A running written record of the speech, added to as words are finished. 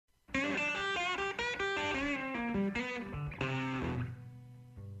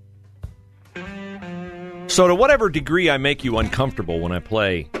So to whatever degree I make you uncomfortable when I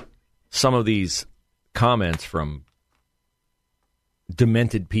play some of these comments from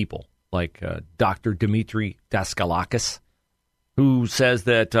demented people, like Dr. Dimitri Daskalakis, who says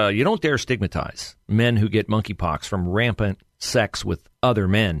that you don't dare stigmatize men who get monkeypox from rampant sex with other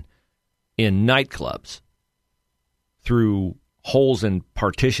men in nightclubs through holes in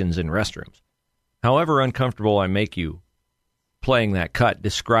partitions in restrooms. However uncomfortable I make you playing that cut,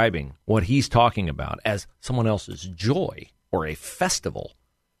 describing what he's talking about as someone else's joy or a festival,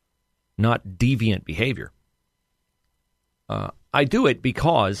 not deviant behavior. I do it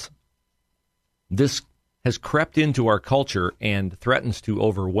because this has crept into our culture and threatens to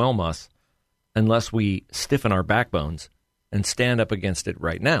overwhelm us unless we stiffen our backbones and stand up against it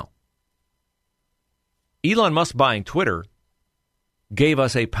right now. Elon Musk buying Twitter gave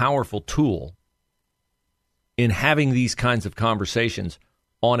us a powerful tool in having these kinds of conversations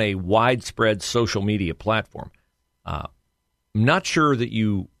on a widespread social media platform. I'm not sure that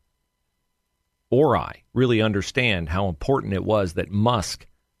you or I really understand how important it was that Musk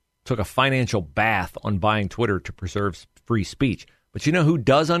took a financial bath on buying Twitter to preserve free speech. But you know who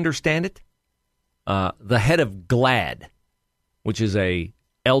does understand it? The head of GLAAD, which is a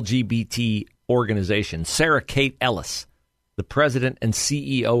LGBT organization, Sarah Kate Ellis, the president and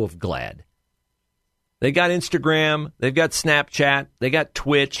CEO of GLAAD. They got Instagram, they've got Snapchat, they got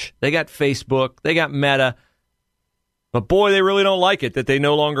Twitch, they got Facebook, they got Meta. But boy, they really don't like it that they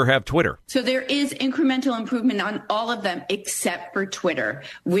no longer have Twitter. So there is incremental improvement on all of them except for Twitter,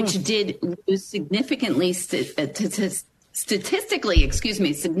 which did lose significantly statistically,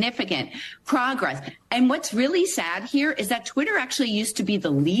 significant progress. And what's really sad here is that Twitter actually used to be the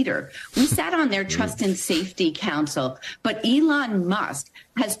leader. We sat on their Trust and Safety Council, but Elon Musk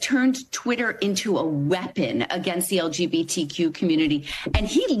has turned Twitter into a weapon against the LGBTQ community, and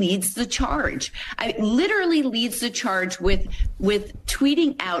he leads the charge. Literally leads the charge with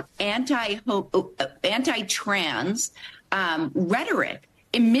tweeting out anti-trans rhetoric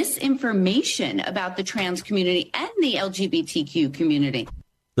and misinformation about the trans community and the LGBTQ community.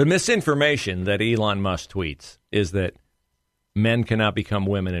 The misinformation that Elon Musk tweets is that men cannot become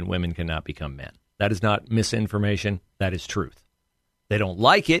women and women cannot become men. That is not misinformation. That is truth. They don't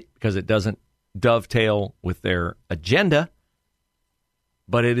like it because it doesn't dovetail with their agenda,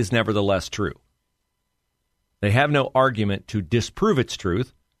 but it is nevertheless true. They have no argument to disprove its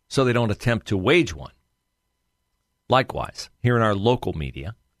truth, so they don't attempt to wage one. Likewise, here in our local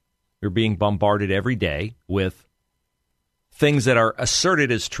media, we're being bombarded every day with things that are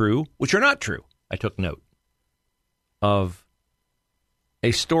asserted as true, which are not true. I took note of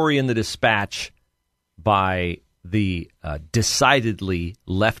a story in the Dispatch by the decidedly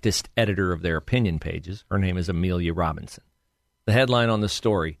leftist editor of their opinion pages. Her name is Amelia Robinson. The headline on the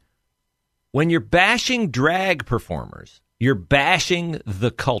story: when you're bashing drag performers, you're bashing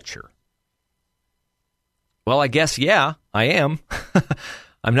the culture. Well, I guess, yeah, I am.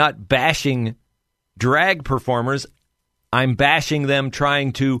 I'm not bashing drag performers. I'm bashing them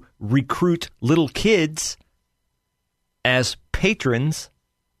trying to recruit little kids as patrons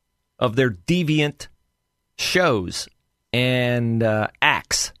of their deviant shows and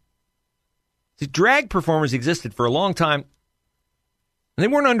acts. See, drag performers existed for a long time, and they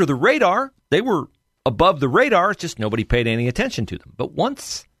weren't under the radar. They were above the radar. It's just nobody paid any attention to them. But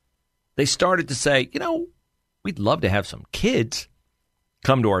once they started to say, we'd love to have some kids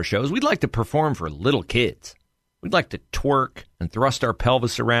come to our shows. We'd like to perform for little kids. We'd like to twerk and thrust our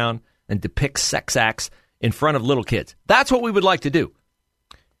pelvis around and depict sex acts in front of little kids. That's what we would like to do.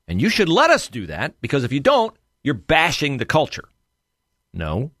 And you should let us do that, because if you don't, you're bashing the culture.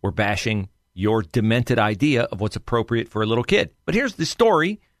 No, we're bashing your demented idea of what's appropriate for a little kid. But here's the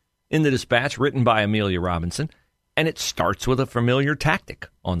story in the Dispatch written by Amelia Robinson, and it starts with a familiar tactic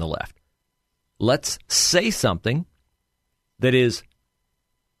on the left. Let's say something that is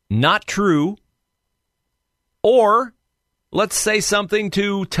not true, or let's say something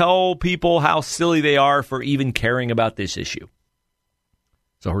to tell people how silly they are for even caring about this issue.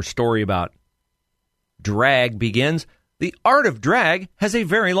 So her story about drag begins: the art of drag has a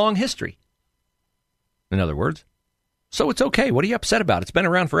very long history. In other words, so it's okay. What are you upset about? It's been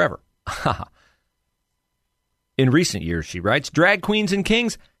around forever. In recent years, she writes, drag queens and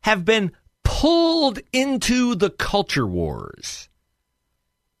kings have been pulled into the culture wars.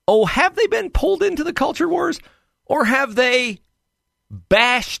 Oh, have they been pulled into the culture wars? Or have they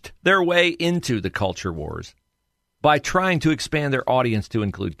bashed their way into the culture wars by trying to expand their audience to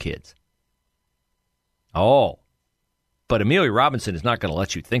include kids? Oh, but Amelia Robinson is not going to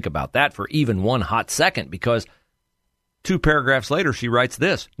let you think about that for even one hot second, because 2 paragraphs later, she writes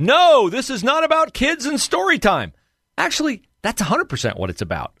this. No, this is not about kids and story time. Actually, that's 100% what it's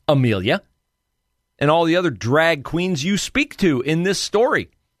about, Amelia, and all the other drag queens you speak to in this story.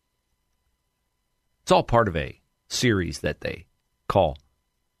 It's all part of a series that they call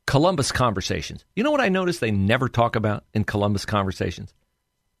Columbus Conversations. You know what I noticed they never talk about in Columbus Conversations?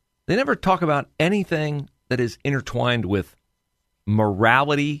 They never talk about anything that is intertwined with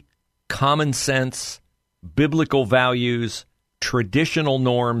morality, common sense, biblical values, traditional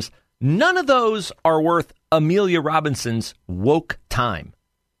norms. None of those are worth Amelia Robinson's woke time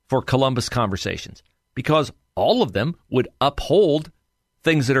for Columbus Conversations, because all of them would uphold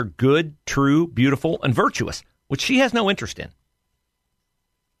things that are good, true, beautiful, and virtuous, which she has no interest in.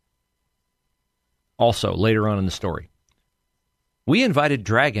 Also, later on in the story, we invited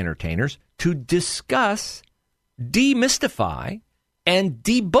drag entertainers to discuss, demystify, and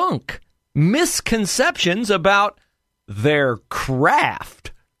debunk misconceptions about their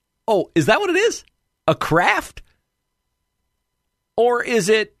craft. Oh, is that what it is? A craft? Or is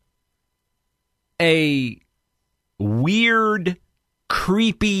it a weird,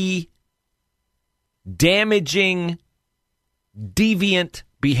 creepy, damaging, deviant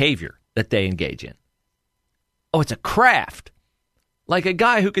behavior that they engage in? Oh, it's a craft. Like a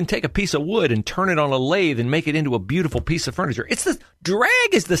guy who can take a piece of wood and turn it on a lathe and make it into a beautiful piece of furniture.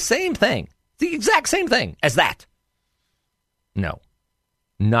 Drag is the same thing. It's the exact same thing as that. No,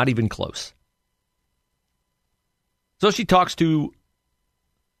 not even close. So she talks to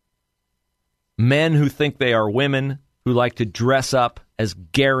men who think they are women, who like to dress up as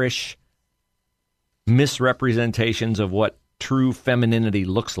garish misrepresentations of what true femininity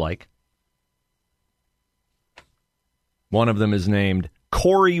looks like. One of them is named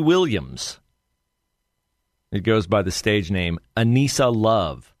Corey Williams. It goes by the stage name Anissa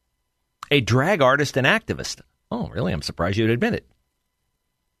Love, a drag artist and activist. Oh, really? I'm surprised you'd admit it.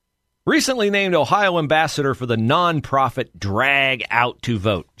 Recently named Ohio ambassador for the nonprofit Drag Out to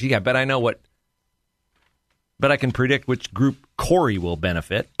Vote. Gee, I bet I can predict which group Corey will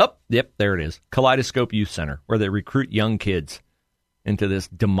benefit. Oh, yep, there it is. Kaleidoscope Youth Center, where they recruit young kids into this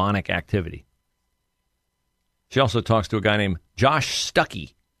demonic activity. She also talks to a guy named Josh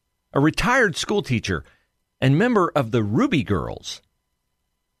Stuckey, a retired school teacher and member of the Ruby Girls,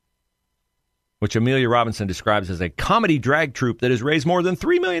 which Amelia Robinson describes as a comedy drag troupe that has raised more than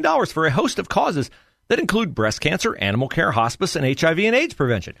 $3 million for a host of causes that include breast cancer, animal care, hospice, and HIV and AIDS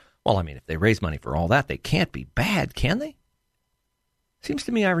prevention. Well, I mean, if they raise money for all that, they can't be bad, can they? Seems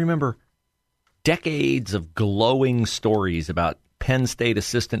to me I remember decades of glowing stories about Penn State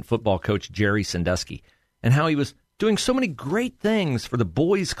assistant football coach Jerry Sandusky and how he was doing so many great things for the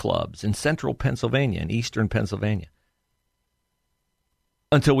boys' clubs in central Pennsylvania and eastern Pennsylvania.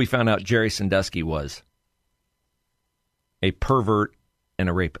 Until we found out Jerry Sandusky was a pervert and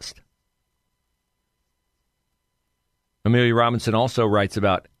a rapist. Amelia Robinson also writes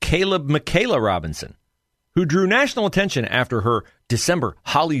about Caleb Michaela Robinson, who drew national attention after her December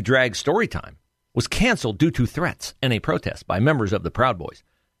Holly Drag Storytime was canceled due to threats and a protest by members of the Proud Boys,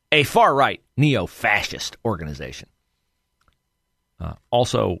 a far-right neo-fascist organization.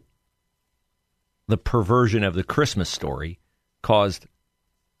 Also, the perversion of the Christmas story caused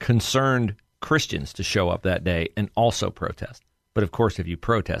concerned Christians to show up that day and also protest. But of course, if you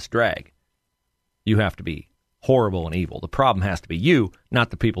protest drag, you have to be horrible and evil. The problem has to be you, not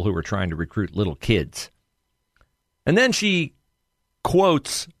the people who were trying to recruit little kids. And then she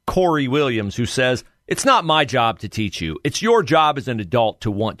quotes Corey Williams, who says, "It's not my job to teach you. It's your job as an adult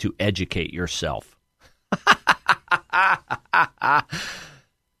to want to educate yourself."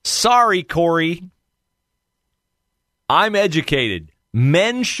 Sorry, Corey. I'm educated.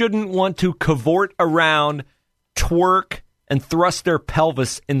 Men shouldn't want to cavort around, twerk, and thrust their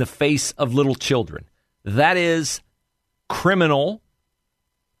pelvis in the face of little children. That is criminal,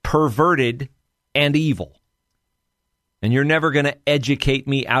 perverted, and evil. And you're never going to educate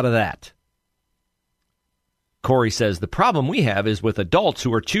me out of that. Corey says, the problem we have is with adults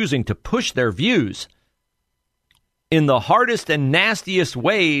who are choosing to push their views in the hardest and nastiest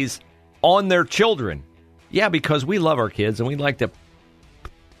ways on their children. Yeah, because we love our kids and we'd like to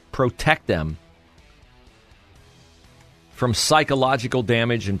protect them from psychological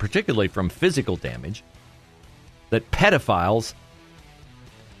damage and particularly from physical damage that pedophiles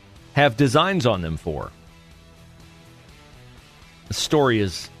have designs on them for. The story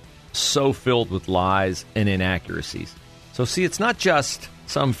is so filled with lies and inaccuracies. So see, it's not just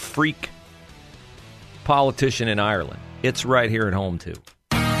some freak politician in Ireland. It's right here at home, too.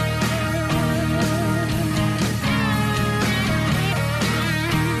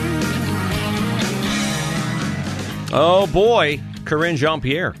 Oh, boy. Corinne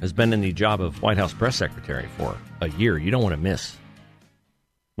Jean-Pierre has been in the job of White House press secretary for a year. You don't want to miss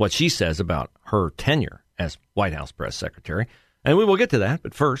what she says about her tenure as White House press secretary. And we will get to that.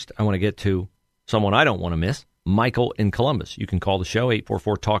 But first, I want to get to someone I don't want to miss, Michael in Columbus. You can call the show,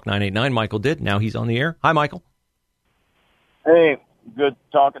 844-TALK-989. Michael did. Now he's on the air. Hi, Michael. Hey, good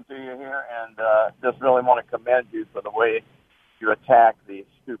talking to you here. And just really want to commend you for the way you attack these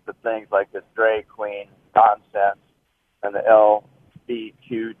stupid things like this drag queen nonsense and the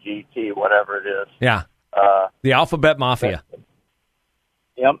LBQGT, whatever it is. Yeah. The Alphabet Mafia.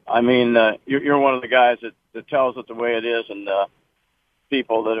 Yep. I mean, you're one of the guys that tells it the way it is, and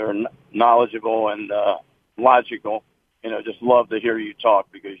people that are knowledgeable and logical, just love to hear you talk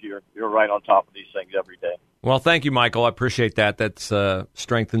because you're right on top of these things every day. Well, thank you, Michael. I appreciate that. That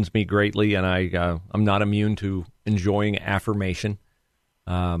strengthens me greatly, and I'm not immune to enjoying affirmation.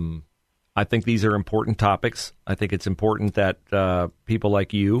 I think these are important topics. I think it's important that people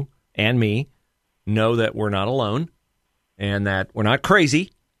like you and me know that we're not alone and that we're not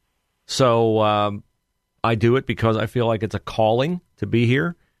crazy. So I do it because I feel like it's a calling to be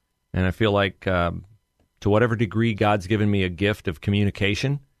here, and I feel like to whatever degree God's given me a gift of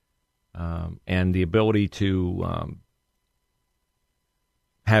communication and the ability to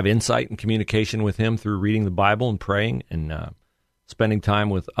have insight and communication with Him through reading the Bible and praying and spending time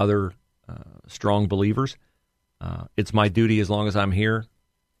with other strong believers. It's my duty, as long as I'm here,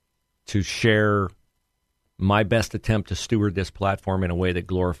 to share my best attempt to steward this platform in a way that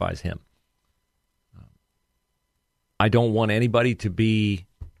glorifies Him. I don't want anybody to be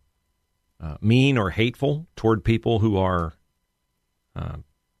mean or hateful toward people who are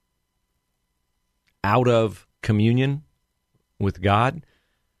out of communion with God.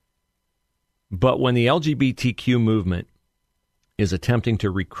 But when the LGBTQ movement is attempting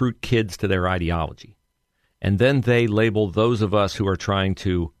to recruit kids to their ideology, and then they label those of us who are trying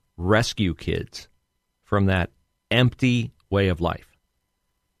to rescue kids from that empty way of life,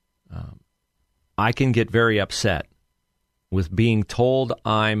 I can get very upset with being told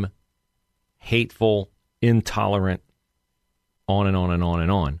I'm hateful, intolerant, on and on and on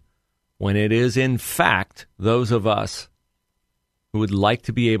and on, when it is in fact those of us who would like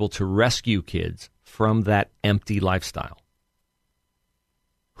to be able to rescue kids from that empty lifestyle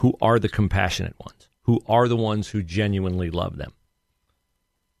who are the compassionate ones, who are the ones who genuinely love them.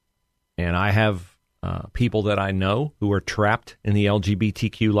 And I have people that I know who are trapped in the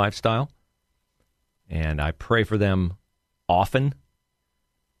LGBTQ lifestyle, and I pray for them often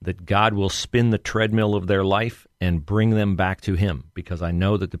that God will spin the treadmill of their life and bring them back to Him, because I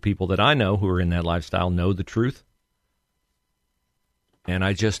know that the people that I know who are in that lifestyle know the truth. And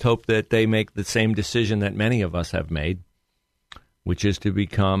I just hope that they make the same decision that many of us have made, which is to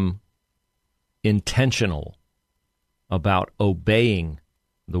become intentional about obeying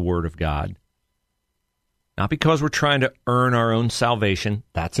the Word of God. Not because we're trying to earn our own salvation.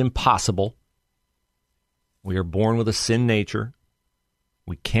 That's impossible. We are born with a sin nature.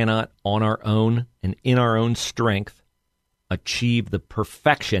 We cannot, on our own and in our own strength, achieve the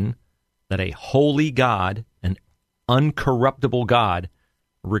perfection that a holy God, an uncorruptible God,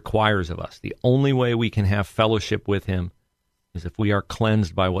 requires of us. The only way we can have fellowship with Him is if we are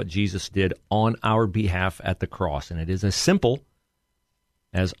cleansed by what Jesus did on our behalf at the cross. And it is as simple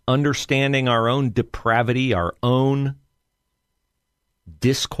as understanding our own depravity, our own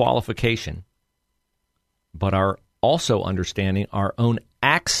disqualification, but our also understanding our own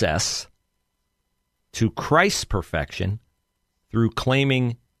access to Christ's perfection through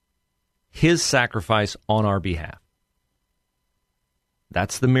claiming His sacrifice on our behalf.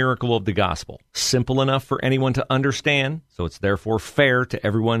 That's the miracle of the gospel. Simple enough for anyone to understand, so it's therefore fair to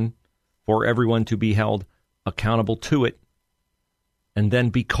everyone, for everyone to be held accountable to it. And then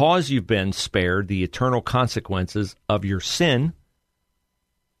because you've been spared the eternal consequences of your sin,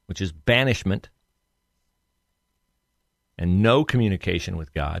 which is banishment, and no communication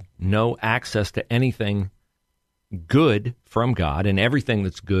with God, no access to anything good from God, and everything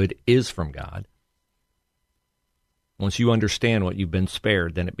that's good is from God. Once you understand what you've been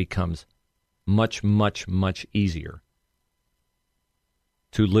spared, then it becomes much, much, much easier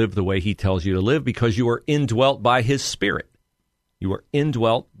to live the way He tells you to live, because you are indwelt by His Spirit. You are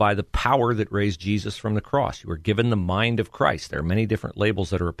indwelt by the power that raised Jesus from the cross. You are given the mind of Christ. There are many different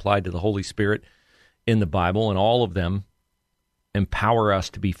labels that are applied to the Holy Spirit in the Bible, and all of them empower us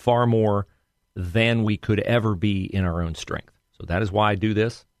to be far more than we could ever be in our own strength. So that is why I do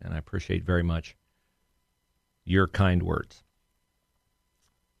this, and I appreciate very much your kind words.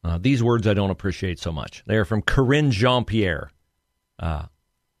 These words I don't appreciate so much. They are from Corinne Jean-Pierre,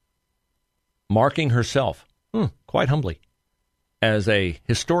 marking herself quite humbly, as a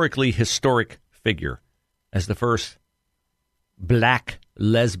historically historic figure, as the first black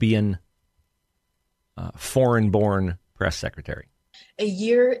lesbian foreign-born press secretary. A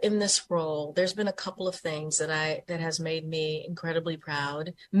year in this role, there's been a couple of things that has made me incredibly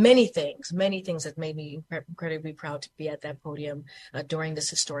proud. Many things that made me incredibly proud to be at that podium during this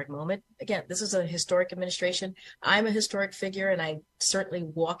historic moment. Again, this is a historic administration. I'm a historic figure, and I certainly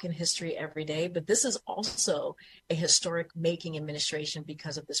walk in history every day. But this is also a historic making administration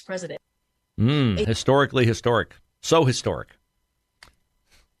because of this president. Historically historic. So historic.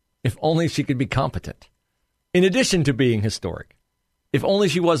 If only she could be competent. In addition to being historic. If only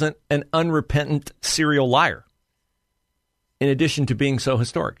she wasn't an unrepentant serial liar. In addition to being so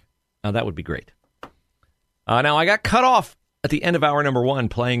historic. Now, that would be great. Now, I got cut off at the end of hour number 1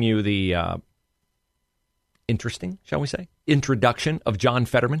 playing you the interesting, shall we say, introduction of John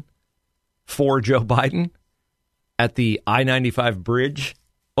Fetterman for Joe Biden at the I-95 bridge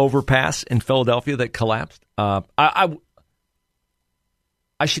overpass in Philadelphia that collapsed. I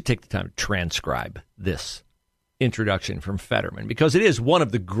should take the time to transcribe this introduction from Fetterman, because it is one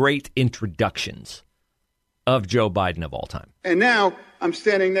of the great introductions of Joe Biden of all time. And now I'm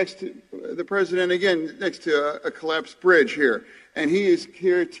standing next to the president again, next to a collapsed bridge here. And he is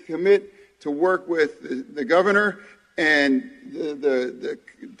here to commit to work with the governor and the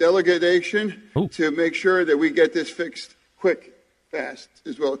delegation to make sure that we get this fixed quick, fast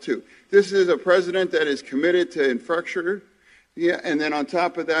as well, too. This is a president that is committed to infrastructure. Yeah, and then on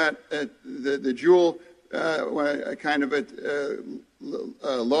top of that, the dual kind of a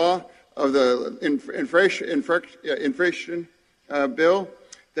law of the inflation bill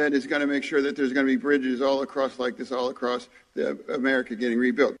that is going to make sure that there's going to be bridges all across like this, all across America getting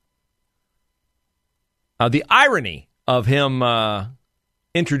rebuilt. The irony of him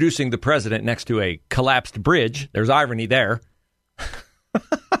introducing the president next to a collapsed bridge, there's irony there.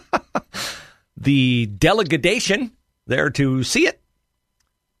 The delegation there to see it.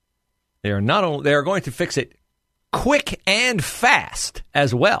 They are going to fix it quick and fast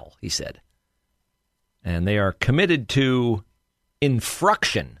as well, he said. And they are committed to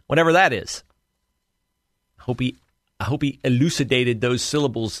infraction, whatever that is. I hope he elucidated those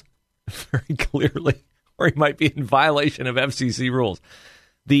syllables very clearly, or he might be in violation of FCC rules.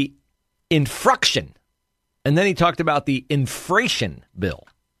 The infraction. And then he talked about the inflation bill.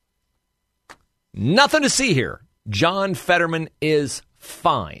 Nothing to see here. John Fetterman is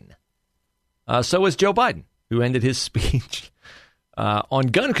fine. So is Joe Biden, who ended his speech on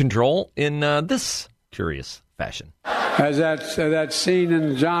gun control in this curious fashion. As that scene in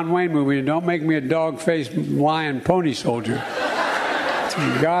the John Wayne movie, don't make me a dog-faced lion pony soldier.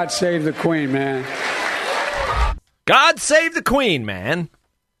 God save the Queen, man. God save the Queen, man.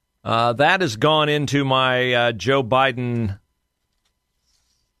 That has gone into my Joe Biden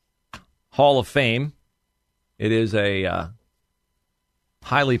Hall of Fame. It is a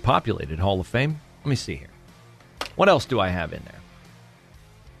highly populated Hall of Fame. Let me see here. What else do I have in there?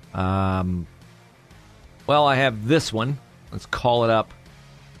 Well, I have this one. Let's call it up.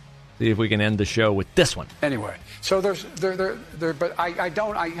 See if we can end the show with this one. Anyway, so but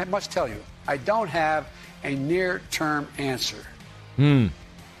I must tell you, I don't have a near-term answer.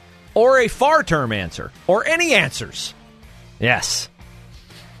 Or a far-term answer. Or any answers. Yes.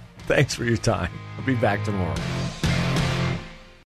 Thanks for your time. I'll be back tomorrow.